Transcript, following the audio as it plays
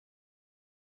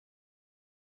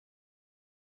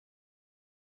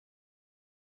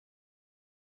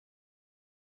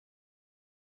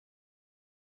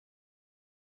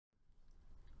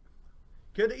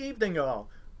Good evening, all.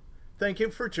 Thank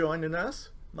you for joining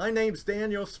us. My name's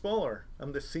Daniel Spoller.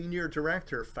 I'm the Senior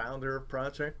Director, founder of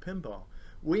Project Pinball.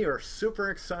 We are super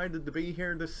excited to be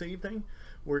here this evening.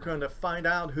 We're going to find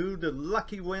out who the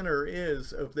lucky winner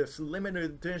is of this limited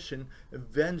edition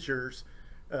Avengers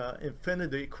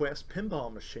Infinity Quest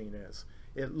pinball machine is.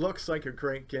 It looks like a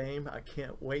great game. I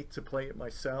can't wait to play it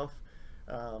myself.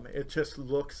 It just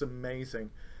looks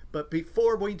amazing. But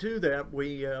before we do that,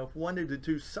 we wanted to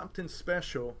do something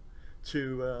special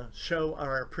to show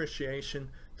our appreciation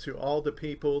to all the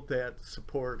people that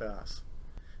support us.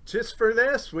 Just for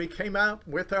this, we came out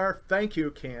with our thank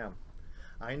you cam.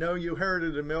 I know you heard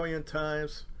it a million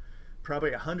times,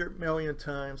 probably 100 million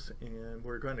times, and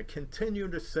we're going to continue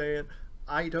to say it.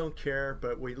 I don't care,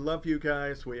 but we love you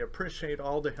guys. We appreciate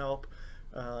all the help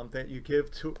that you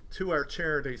give to our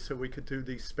charity so we could do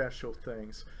these special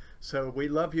things. So we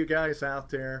love you guys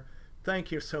out there.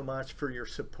 Thank you so much for your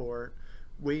support.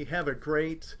 We have a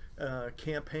great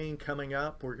campaign coming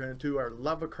up. We're going to do our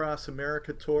Love Across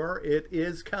America tour. It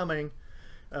is coming.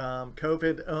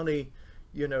 COVID only,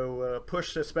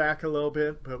 pushed us back a little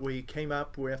bit, but we came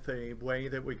up with a way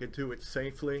that we could do it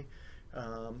safely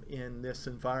in this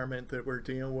environment that we're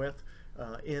dealing with.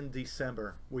 In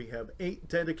December, we have 8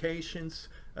 dedications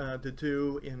to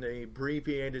do in a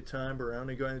abbreviated time. We're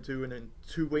only going to do it in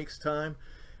 2 weeks time.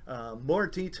 More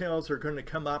details are going to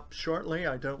come up shortly.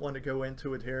 I don't want to go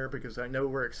into it here because I know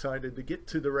we're excited to get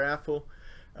to the raffle.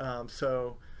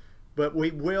 But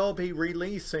we will be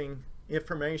releasing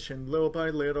information little by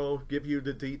little, give you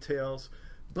the details.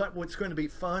 But what's going to be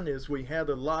fun is we had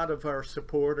a lot of our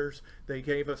supporters. They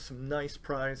gave us some nice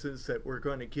prizes that we're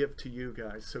going to give to you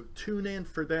guys. So tune in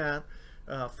for that.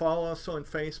 Follow us on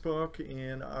Facebook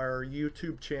and our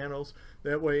YouTube channels.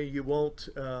 That way you won't,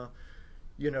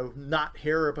 not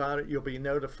hear about it. You'll be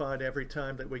notified every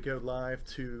time that we go live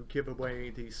to give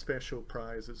away these special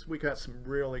prizes. We got some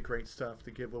really great stuff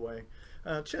to give away.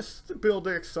 Just to build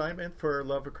the excitement for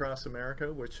Love Across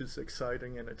America, which is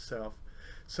exciting in itself.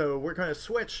 So we're going to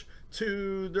switch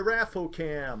to the raffle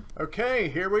cam. Okay,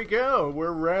 here we go.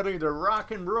 We're ready to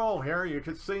rock and roll here. You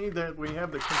can see that we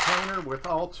have the container with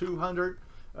all 200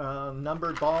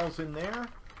 numbered balls in there.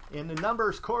 And the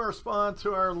numbers correspond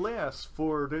to our list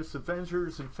for this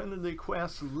Avengers Infinity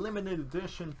Quest limited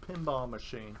edition pinball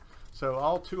machine. So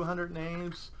all 200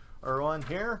 names are on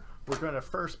here. We're going to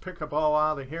first pick a ball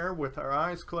out of here with our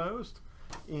eyes closed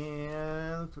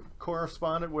and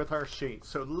correspond it with our sheet.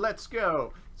 So let's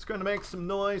go. It's going to make some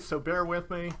noise, so bear with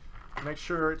me. Make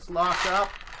sure it's locked up.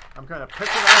 I'm going to pick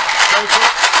it up, take it.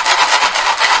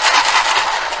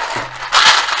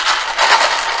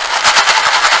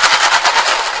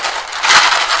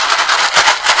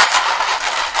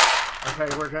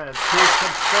 Okay, we're going to do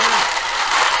some spins.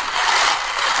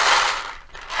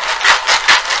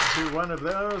 Do one of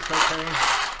those. Okay,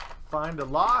 find a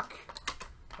lock.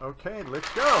 Okay, let's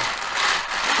go.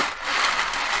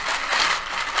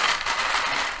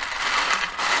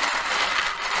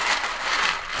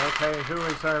 Okay, who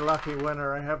is our lucky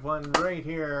winner? I have one right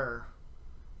here.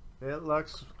 It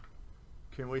looks...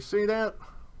 Can we see that?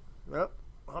 Yep.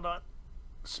 Hold on.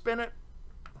 Spin it.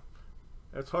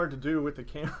 It's hard to do with the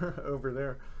camera over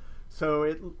there. So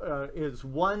it is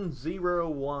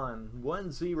 101.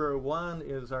 101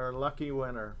 is our lucky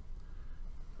winner.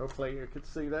 Hopefully you can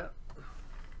see that.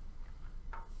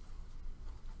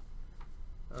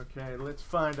 Okay, let's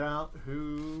find out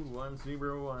who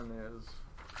 101 is.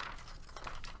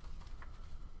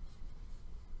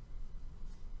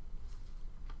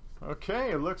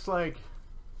 Okay, it looks like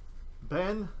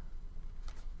Ben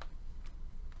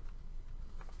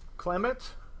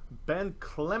Clement. Ben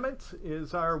Clement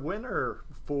is our winner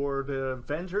for the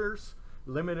Avengers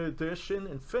Limited Edition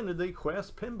Infinity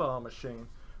Quest pinball machine.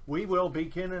 We will be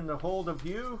getting a hold of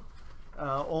you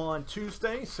on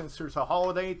Tuesday, since there's a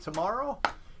holiday tomorrow,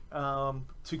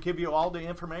 to give you all the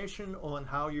information on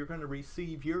how you're going to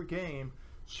receive your game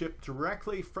shipped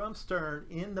directly from Stern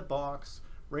in the box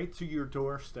right to your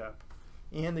doorstep.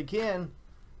 And again,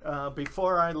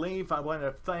 before I leave, I want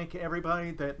to thank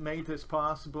everybody that made this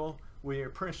possible. We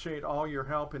appreciate all your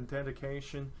help and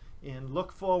dedication, and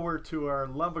look forward to our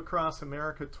Love Across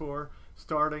America tour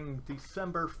starting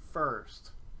December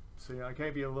 1st. See, I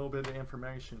gave you a little bit of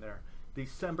information there.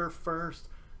 December 1st,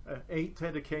 8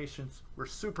 dedications. We're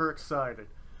super excited.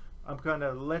 I'm going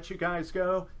to let you guys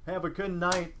go. Have a good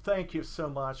night. Thank you so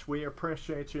much. We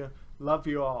appreciate you. Love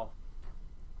you all.